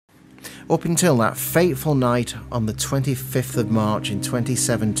Up until that fateful night on the 25th of March in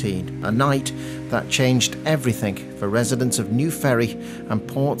 2017, a night that changed everything for residents of New Ferry and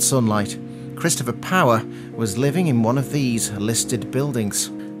Port Sunlight, Christopher Power was living in one of these listed buildings.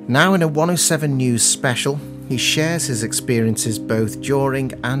 Now in a 107 News special, he shares his experiences both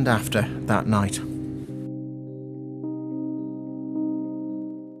during and after that night.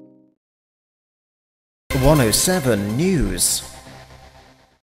 (107 News).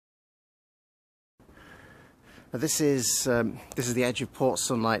 This is the edge of Port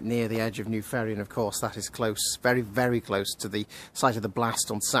Sunlight, near the edge of New Ferry, and of course that is close, very, very close to the site of the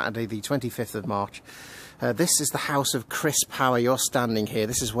blast on Saturday, the 25th of March. This is the house of Chris Power. You're standing here.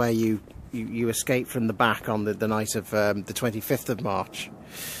 This is where you escaped from the back on the night of the 25th of March.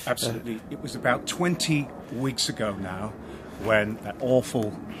 Absolutely. It was about 20 weeks ago now when that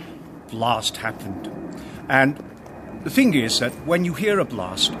awful blast happened. And the thing is that when you hear a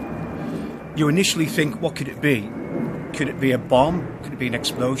blast, you initially think, what could it be? Could it be a bomb? Could it be an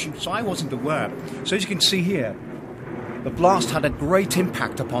explosion? So I wasn't aware. So as you can see here, the blast had a great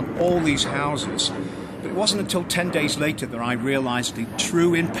impact upon all these houses. But it wasn't until 10 days later that I realised the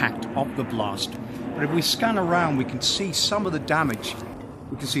true impact of the blast. But if we scan around, we can see some of the damage.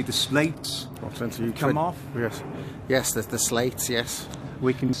 We can see the slates come off. Yes, there's the slates, yes.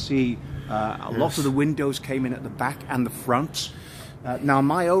 We can see a lot of the windows came in at the back and the front. Now,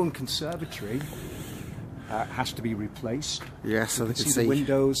 my own conservatory has to be replaced. Yes, so you can see the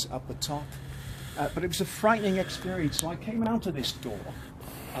windows up the top. But it was a frightening experience. So I came out of this door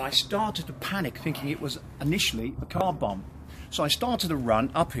and I started to panic, thinking it was initially a car bomb. So I started to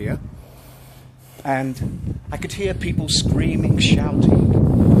run up here and I could hear people screaming, shouting.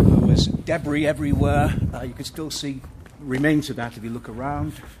 There was debris everywhere. You could still see remains of that if you look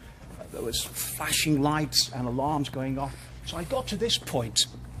around. There was flashing lights and alarms going off. So I got to this point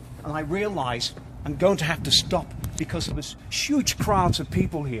and I realised I'm going to have to stop because there was huge crowds of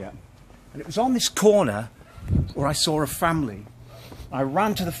people here. And it was on this corner where I saw a family. I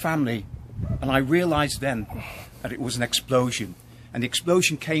ran to the family and I realised then that it was an explosion. And the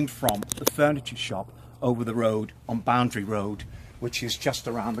explosion came from the furniture shop over the road on Boundary Road, which is just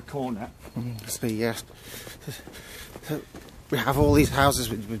around the corner. Yes. We have all these houses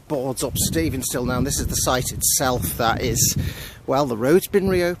with boards up, Stephen, still now, and this is the site itself that is, well, the road's been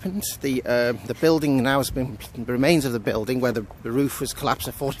reopened, the building now has been, the remains of the building where the roof was collapsed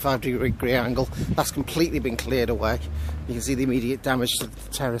at a 45-degree angle, that's completely been cleared away. You can see the immediate damage to the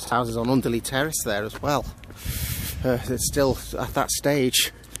terraced houses on Underley Terrace there as well. It's still at that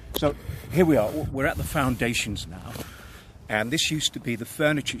stage. So here we are, we're at the foundations now, and this used to be the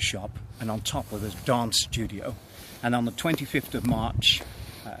furniture shop, and on top of the dance studio. And on the 25th of March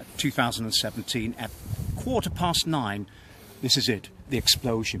 2017 at 9:15, this is it, the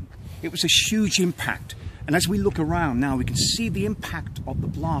explosion. It was a huge impact. And as we look around now, we can see the impact of the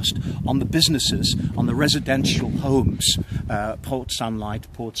blast on the businesses, on the residential homes, Port Sunlight.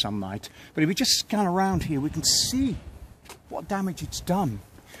 But if we just scan around here, we can see what damage it's done.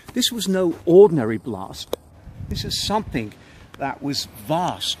 This was no ordinary blast. This is something that was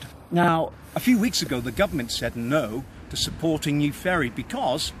vast. Now, a few weeks ago, the government said no to supporting New Ferry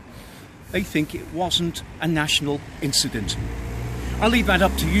because they think it wasn't a national incident. I'll leave that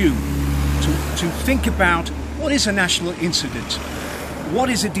up to you to think about what is a national incident, what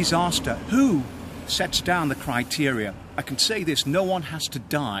is a disaster, who sets down the criteria. I can say this, no one has to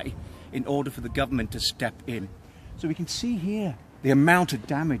die in order for the government to step in. So we can see here the amount of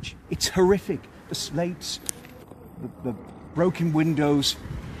damage. It's horrific. The slates, the broken windows.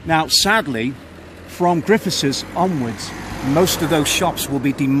 Now, sadly, from Griffiths onwards, most of those shops will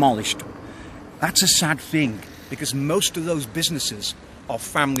be demolished. That's a sad thing, because most of those businesses are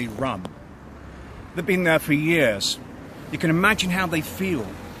family run. They've been there for years. You can imagine how they feel.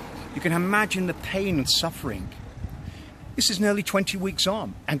 You can imagine the pain and suffering. This is nearly 20 weeks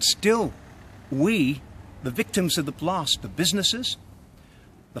on, and still, we, the victims of the blast, the businesses,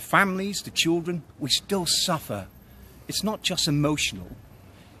 the families, the children, we still suffer. It's not just emotional.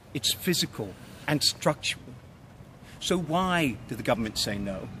 It's physical and structural. So why did the government say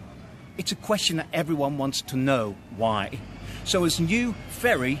no? It's a question that everyone wants to know why. So as New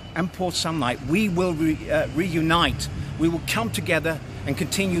Ferry and Port Sunlight, we will reunite. We will come together and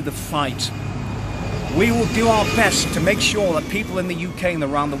continue the fight. We will do our best to make sure that people in the UK and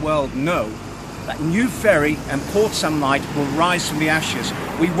around the world know that New Ferry and Port Sunlight will rise from the ashes.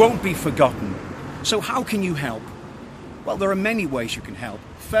 We won't be forgotten. So how can you help? Well, there are many ways you can help.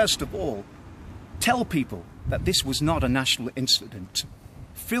 First of all, tell people that this was not a national incident.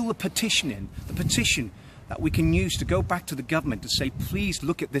 Fill the petition in. The petition that we can use to go back to the government to say, please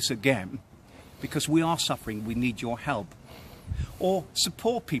look at this again, because we are suffering, we need your help. Or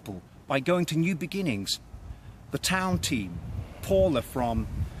support people by going to New Beginnings, the town team, Paula from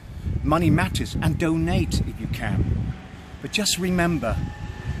Money Matters, and donate if you can. But just remember,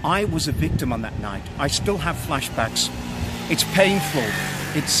 I was a victim on that night. I still have flashbacks. It's painful,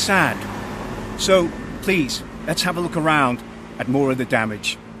 it's sad. So please, let's have a look around at more of the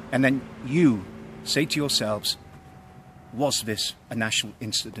damage, and then you say to yourselves, was this a national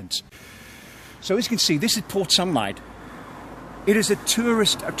incident? So as you can see, this is Port Sunlight. It is a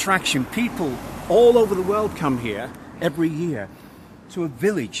tourist attraction. People all over the world come here every year to a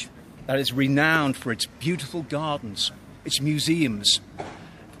village that is renowned for its beautiful gardens, its museums,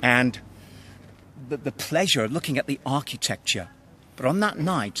 and the pleasure of looking at the architecture. But on that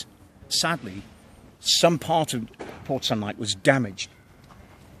night, sadly, some part of Port Sunlight was damaged.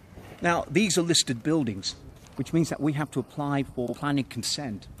 Now, these are listed buildings, which means that we have to apply for planning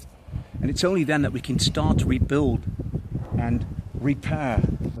consent. And it's only then that we can start to rebuild and repair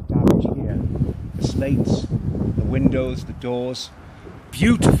the damage here. The slates, the windows, the doors,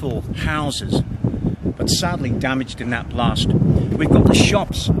 beautiful houses, but sadly damaged in that blast. We've got the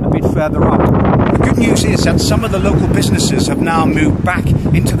shops a bit further up. The good news is that some of the local businesses have now moved back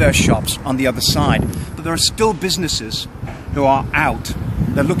into their shops on the other side, but there are still businesses who are out.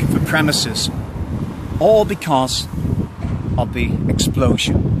 They're looking for premises, all because of the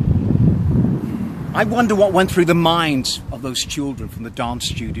explosion. I wonder what went through the minds of those children from the dance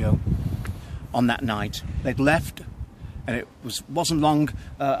studio on that night. They'd left, and it wasn't long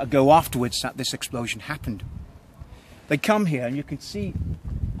ago afterwards that this explosion happened. They come here, and you can see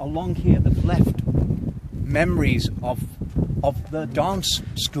along here they've left memories of the dance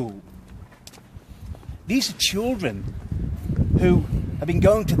school. These are children who have been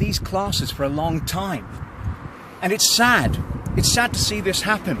going to these classes for a long time. And it's sad. It's sad to see this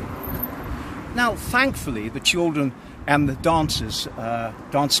happen. Now, thankfully, the children and the dancers,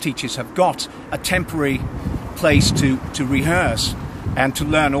 dance teachers, have got a temporary place to rehearse and to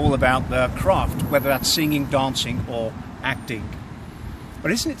learn all about their craft, whether that's singing, dancing, or acting.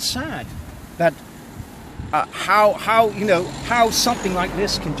 But isn't it sad that how something like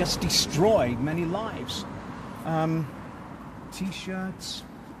this can just destroy many lives? T-shirts.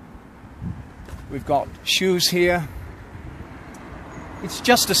 We've got shoes here. It's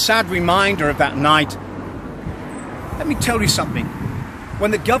just a sad reminder of that night. Let me tell you something.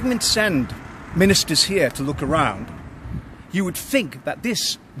 When the government send ministers here to look around, you would think that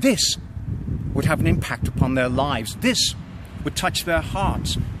this would have an impact upon their lives. This would touch their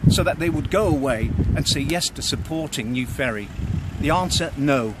hearts so that they would go away and say yes to supporting New Ferry. The answer,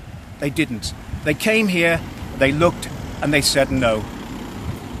 no, they didn't. They came here, they looked, and they said no.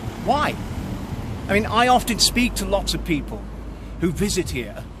 Why? I mean, I often speak to lots of people who visit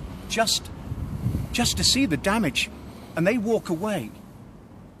here just to see the damage, and they walk away,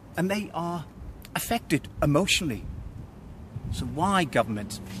 and they are affected emotionally. So why,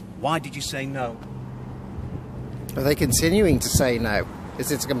 government? Why did you say no? Are they continuing to say no?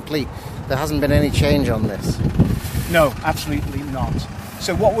 Is it complete? There hasn't been any change on this? No, absolutely not.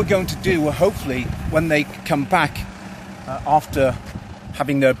 So what we're going to do, hopefully, when they come back after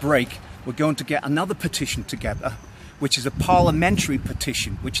having their break, we're going to get another petition together, which is a parliamentary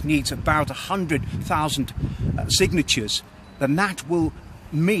petition, which needs about 100,000 signatures. Then that will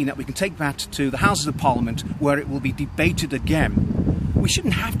mean that we can take that to the Houses of Parliament, where it will be debated again. We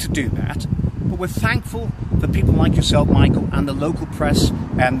shouldn't have to do that, but we're thankful for people like yourself, Michael, and the local press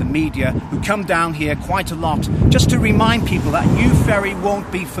and the media who come down here quite a lot, just to remind people that New Ferry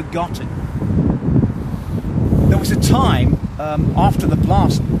won't be forgotten. There was a time after the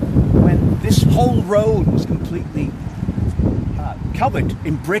blast when this whole road was completely covered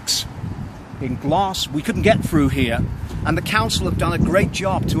in bricks, in glass. We couldn't get through here, and the council have done a great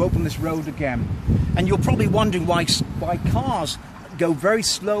job to open this road again. And you're probably wondering why cars go very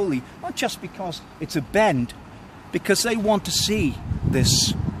slowly, not just because it's a bend, because they want to see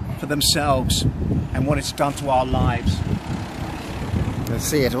this for themselves and what it's done to our lives. They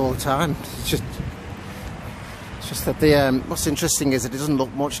see it all the time. It's just that the what's interesting is it doesn't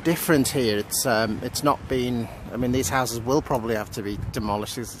look much different here. It's not been. I mean, these houses will probably have to be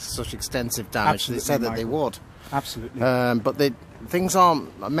demolished. There's such extensive damage. Absolutely, they said that Michael. they would. Absolutely. But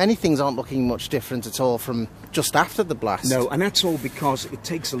many things aren't looking much different at all from just after the blast. No, and that's all because it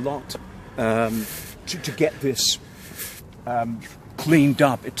takes a lot to get this cleaned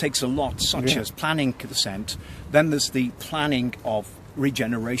up. It takes a lot, such as planning consent. Then there's the planning of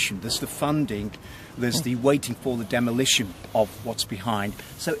regeneration, there's the funding, there's the waiting for the demolition of what's behind.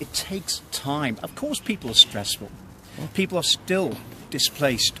 So it takes time. Of course people are stressful. People are still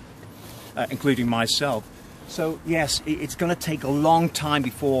displaced, including myself. So yes, it's going to take a long time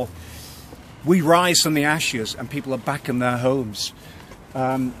before we rise from the ashes and people are back in their homes.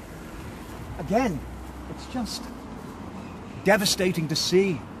 Again, it's just devastating to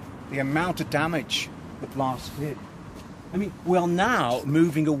see the amount of damage the blast did. I mean, we're now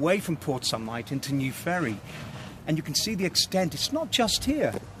moving away from Port Sunlight into New Ferry, and you can see the extent. It's not just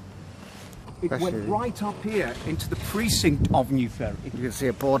here. It went right up here into the precinct of New Ferry. You can see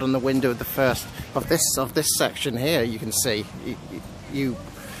a board on the window of the first of this section here. You can see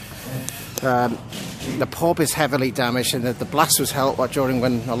the pub is heavily damaged, and the blast was held during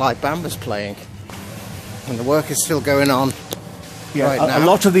when a live band was playing, and the work is still going on. Yeah, right now. A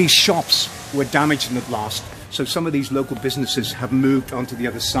lot of these shops were damaged in the blast, so some of these local businesses have moved onto the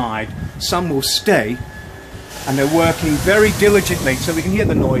other side. Some will stay, and they're working very diligently, so we can hear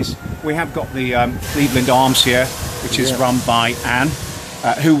the noise. We have got the Cleveland Arms here, which is run by Anne,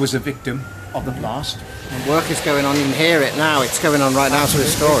 who was a victim of the blast. And work is going on. You can hear it now. It's going on right now to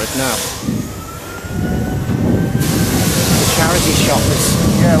restore it now. The charity shop is...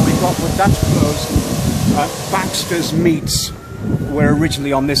 Yeah, that's closed. Baxter's Meats were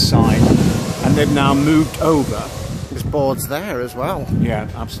originally on this side, and they've now moved over. There's boards there as well. Yeah,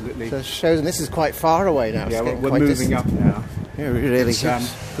 absolutely. So it shows, and this is quite far away now. Yeah, we're moving up now. Yeah, it really is.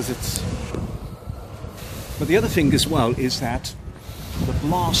 Because it's... But the other thing as well is that the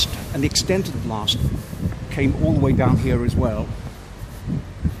blast and the extent of the blast came all the way down here as well.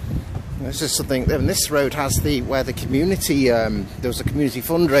 This is something, and this road has where the community, there was a community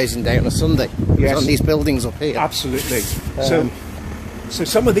fundraising day on a Sunday. Yes. On these buildings up here. Absolutely. So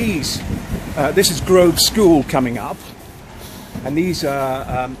some of these, this is Grove School coming up, and these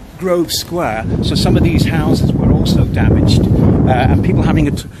are Grove Square. So some of these houses were also damaged, and people having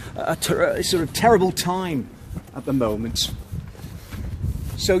a sort of terrible time at the moment.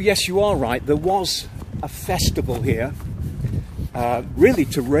 So yes, you are right. There was a festival here, really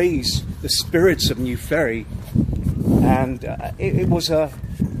to raise the spirits of New Ferry, and it was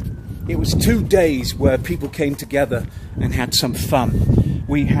 2 days where people came together and had some fun.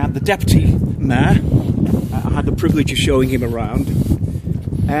 We had the deputy mayor. I had the privilege of showing him around,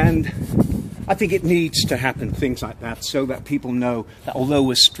 and I think it needs to happen, things like that, so that people know that although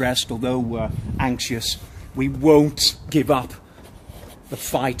we're stressed, although we're anxious, we won't give up the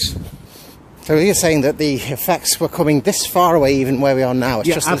fight. So you're saying that the effects were coming this far away, even where we are now? It's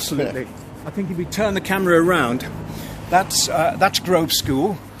yeah, just absolutely. I think if we turn the camera around, that's Grove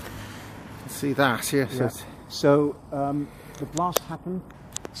School. See that? Yes. Yeah. So the blast happened.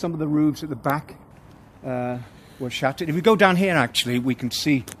 Some of the roofs at the back were shattered. If we go down here, actually, we can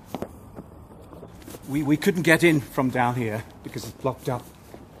see we couldn't get in from down here because it's blocked up.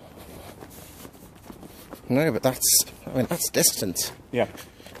 No, but that's distant. Yeah.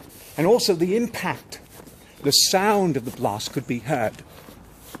 And also the impact, the sound of the blast could be heard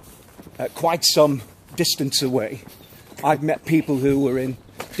quite some distance away. I've met people who were in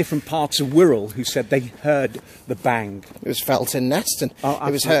different parts of Wirral who said they heard the bang. It was felt in Neston. Oh,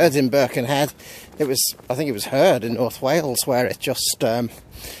 it was heard in Birkenhead. I think it was heard in North Wales, where it just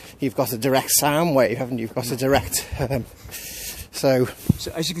you've got a direct sound wave, haven't you? You've got a direct. So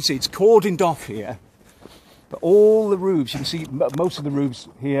as you can see, it's cordoned off here. But all the roofs, you can see most of the roofs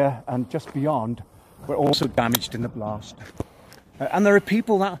here and just beyond were also damaged in the blast. And there are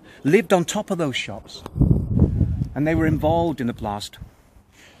people that lived on top of those shops, and they were involved in the blast.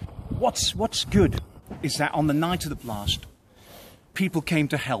 What's good is that on the night of the blast, people came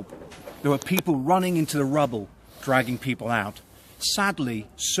to help. There were people running into the rubble, dragging people out. Sadly,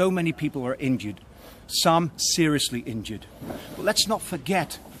 so many people were injured, some seriously injured. But let's not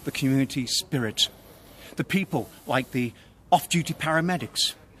forget the community spirit. The people like the off-duty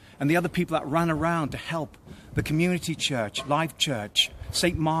paramedics and the other people that ran around to help, the community church, Life Church,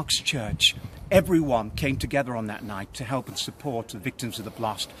 St. Mark's Church, everyone came together on that night to help and support the victims of the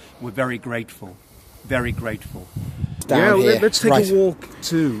blast. We're very grateful, very grateful. Down here. Let's take a walk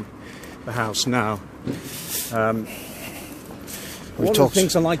to the house now. One of the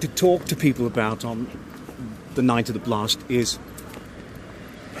things I like to talk to people about on the night of the blast is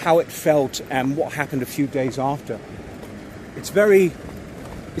how it felt and what happened a few days after. It's very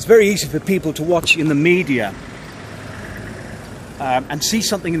easy for people to watch in the media and see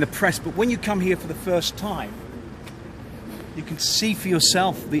something in the press, but when you come here for the first time, you can see for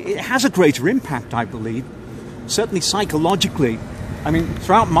yourself. It has a greater impact, I believe, certainly psychologically. I mean,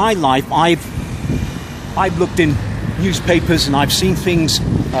 throughout my life, I've looked in newspapers and I've seen things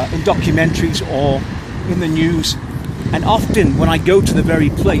in documentaries or in the news, and often when I go to the very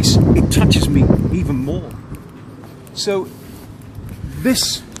place, it touches me even more. So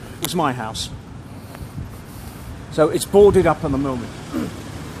this was my house. So it's boarded up at the moment.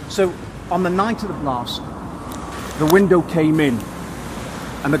 So on the night of the blast, the window came in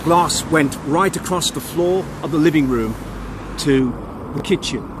and the glass went right across the floor of the living room to the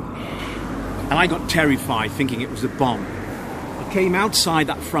kitchen. And I got terrified thinking it was a bomb. I came outside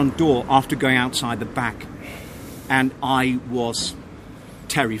that front door after going outside the back, and I was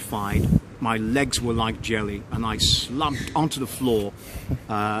terrified. My legs were like jelly, and I slumped onto the floor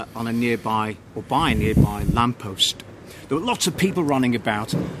on a nearby, or by a nearby lamppost. There were lots of people running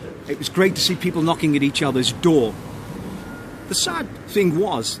about. It was great to see people knocking at each other's door. The sad thing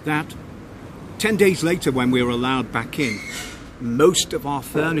was that 10 days later, when we were allowed back in, most of our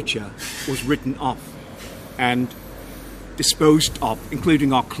furniture was written off and disposed of,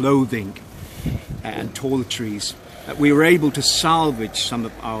 including our clothing and toiletries. We were able to salvage some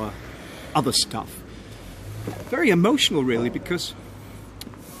of our other stuff. Very emotional, really, because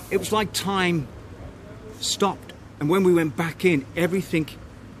it was like time stopped, and when we went back in, everything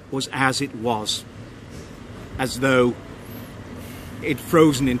was as it was, as though it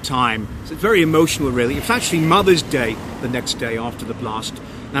frozen in time. So it's very emotional, really. It's actually Mother's Day the next day after the blast,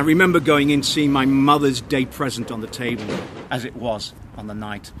 and I remember going in, seeing my Mother's Day present on the table as it was on the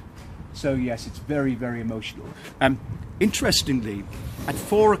night. So yes, it's very, very emotional. Interestingly, at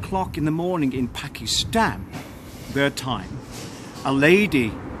 4 o'clock in the morning in Pakistan, their time, a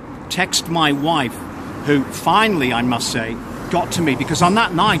lady texted my wife, who finally, I must say, got to me, because on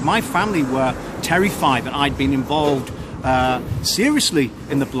that night my family were terrified that I'd been involved seriously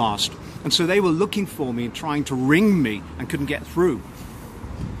in the blast, and so they were looking for me and trying to ring me and couldn't get through.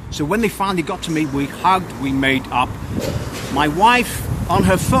 So when they finally got to me, we hugged, we made up. My wife on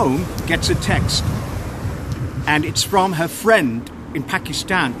her phone gets a text, and it's from her friend in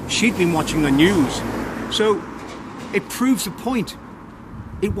Pakistan. She'd been watching the news, so it proves the point.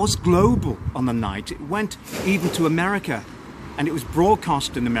 It was global on the night. It went even to America, and it was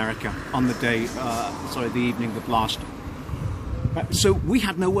broadcast in America on the day, the evening of the blast. So we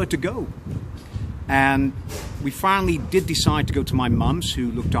had nowhere to go, and we finally did decide to go to my mum's, who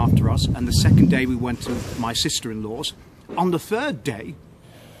looked after us, and the second day we went to my sister-in-law's. On the third day,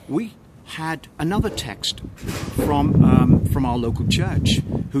 we had another text from our local church,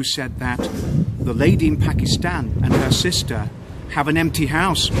 who said that the lady in Pakistan and her sister have an empty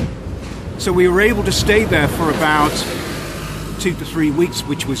house. So we were able to stay there for about 2 to 3 weeks,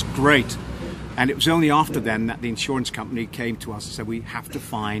 which was great. And it was only after then that the insurance company came to us and said we have to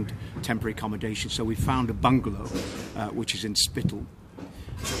find temporary accommodation. So we found a bungalow, which is in Spittal.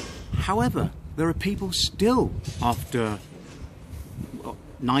 However, there are people still, after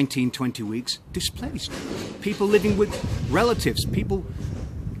 19, 20 weeks, displaced. People living with relatives. People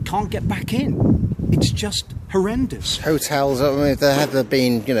can't get back in. It's just horrendous. Hotels, I mean, there have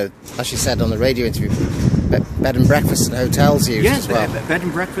been, as you said on the radio interview, bed and breakfast and hotels used as well. Yes, bed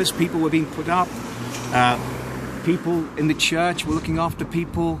and breakfast, people were being put up. People in the church were looking after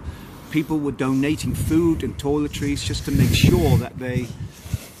people. People were donating food and toiletries just to make sure that they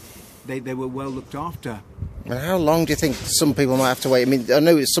were well looked after. And how long do you think some people might have to wait? I mean, I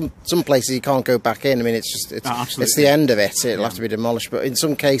know some places you can't go back in. I mean, it's the end of it. It'll have to be demolished. But in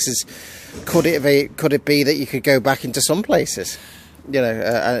some cases, could it be that you could go back into some places?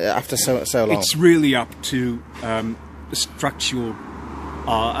 After so long. It's really up to the structural,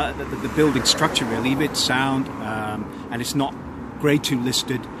 the building structure. Really, if it's sound and it's not Grade 2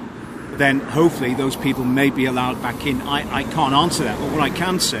 listed, then hopefully those people may be allowed back in. I can't answer that, but what I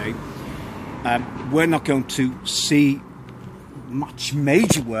can say. We're not going to see much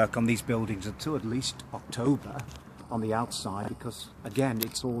major work on these buildings until at least October on the outside, because again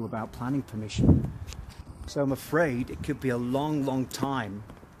it's all about planning permission. So I'm afraid it could be a long, long time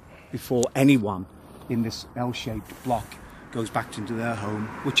before anyone in this L-shaped block goes back into their home,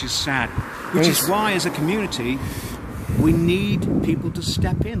 which is sad. Which is why, as a community, we need people to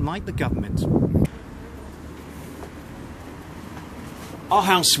step in, like the government. Our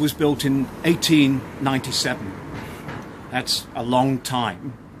house was built in 1897. That's a long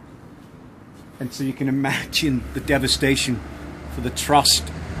time. And so you can imagine the devastation for the trust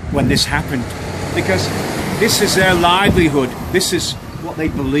when this happened. Because this is their livelihood. This is what they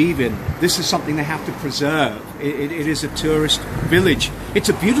believe in. This is something they have to preserve. It is a tourist village. It's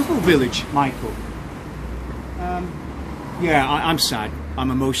a beautiful village, Michael. I'm sad.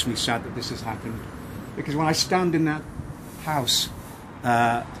 I'm emotionally sad that this has happened. Because when I stand in that house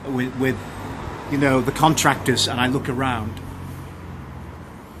with you know, the contractors, and I look around,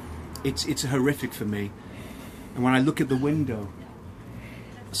 it's horrific for me. And when I look at the window,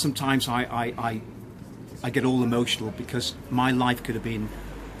 sometimes I get all emotional, because my life could have been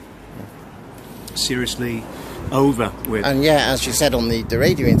seriously over with. And yeah, as you said on the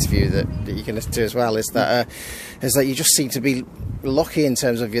radio interview that you can listen to as well, is that you just seem to be lucky in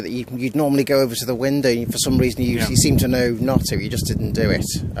terms of you'd normally go over to the window, and for some reason you seem to know not to. You just didn't do it.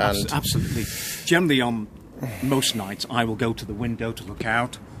 And absolutely. Generally, on most nights, I will go to the window to look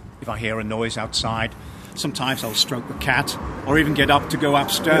out if I hear a noise outside. Sometimes I'll stroke the cat, or even get up to go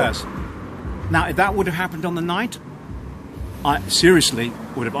upstairs. Now, if that would have happened on the night, I seriously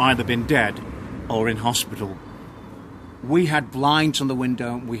would have either been dead or in hospital. We had blinds on the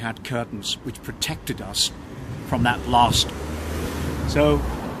window, we had curtains which protected us from that blast. So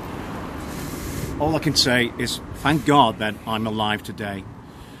all I can say is thank God that I'm alive today.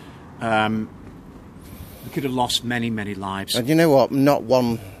 We could have lost many, many lives. And you know what? Not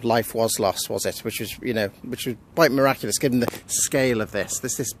one life was lost, was it? Which was quite miraculous, given the scale of this.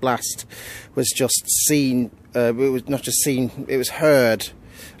 This blast was just seen. It was not just seen; it was heard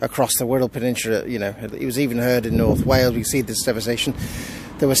across the Wirral Peninsula. You know, it was even heard in North Wales. We see this devastation.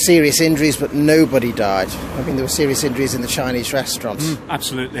 There were serious injuries, but nobody died. I mean, there were serious injuries in the Chinese restaurant.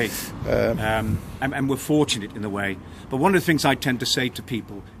 Absolutely. And we're fortunate in a way. But one of the things I tend to say to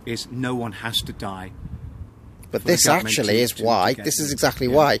people is no one has to die. But this actually is why. This is exactly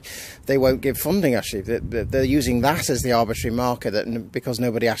why they won't give funding. Actually, they're using that as the arbitrary marker, that because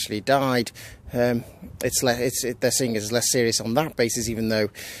nobody actually died, they're seeing it as less serious on that basis, even though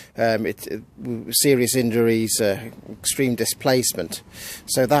serious injuries, extreme displacement.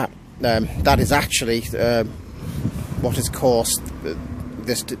 So that is actually what has caused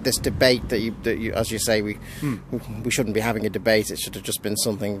this debate that you, as you say, we shouldn't be having a debate. It should have just been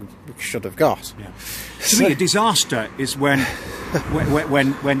something we should have got. Yeah. To me, a disaster is when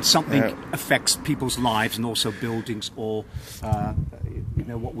something affects people's lives and also buildings, or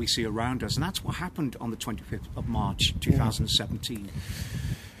what we see around us, and that's what happened on the 25th of March 2017.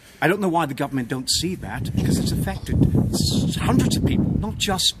 I don't know why the government don't see that, because it's affected hundreds of people, not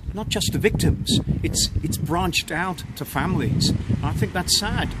just the victims. It's branched out to families. And I think that's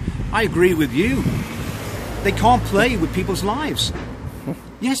sad. I agree with you. They can't play with people's lives.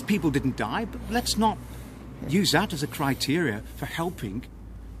 Yes, people didn't die, but let's not use that as a criteria for helping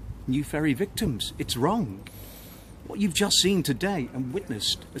New Ferry victims. It's wrong. What you've just seen today and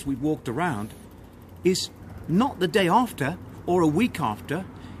witnessed as we walked around is not the day after or a week after.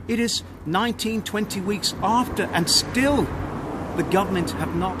 It is 19, 20 weeks after, and still the government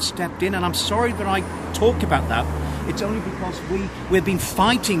have not stepped in. And I'm sorry that I talk about that. It's only because we've been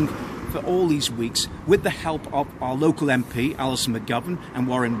fighting for all these weeks with the help of our local MP, Alison McGovern, and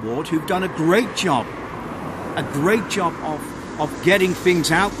Warren Ward, who've done a great job of getting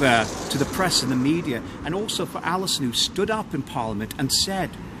things out there to the press and the media, and also for Alison, who stood up in Parliament and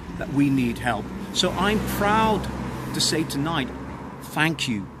said that we need help. So I'm proud to say tonight, thank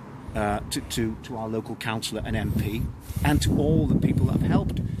you to our local councillor and MP, and to all the people that have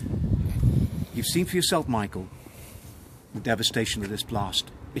helped. You've seen for yourself, Michael, the devastation of this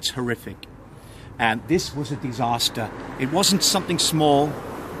blast. It's horrific. And this was a disaster. It wasn't something small.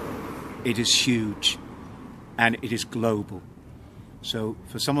 It is huge. And it is global. So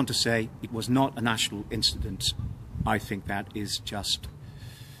for someone to say it was not a national incident, I think that is just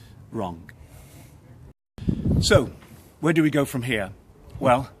wrong. So, where do we go from here?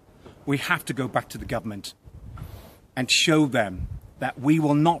 Well, we have to go back to the government and show them that we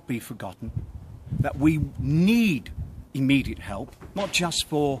will not be forgotten, that we need immediate help, not just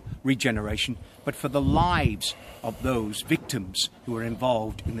for regeneration, but for the lives of those victims who are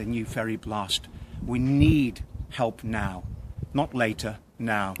involved in the New Ferry blast. We need help now, not later.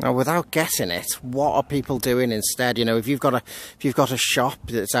 Now, without getting it, what are people doing instead? You know, if you've got a shop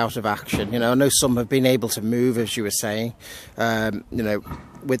that's out of action, you know, I know some have been able to move, as you were saying. You know,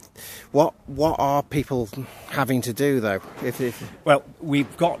 with what are people having to do though? Well,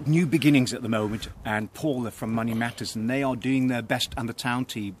 we've got New Beginnings at the moment, and Paula from Money Matters, and they are doing their best, and the town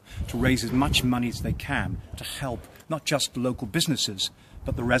team, to raise as much money as they can to help not just the local businesses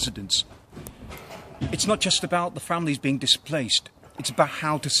but the residents. It's not just about the families being displaced. It's about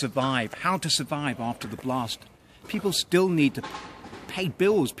how to survive after the blast. People still need to pay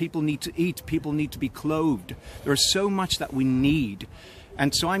bills, people need to eat, people need to be clothed. There is so much that we need.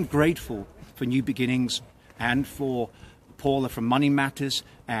 And so I'm grateful for New Beginnings and for Paula from Money Matters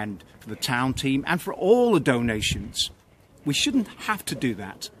and for the town team and for all the donations. We shouldn't have to do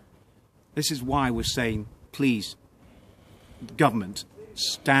that. This is why we're saying, please, government,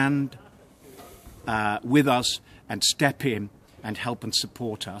 stand with us and step in and help and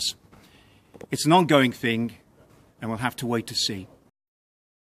support us. It's an ongoing thing, and we'll have to wait to see.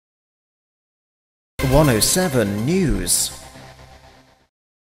 107 News.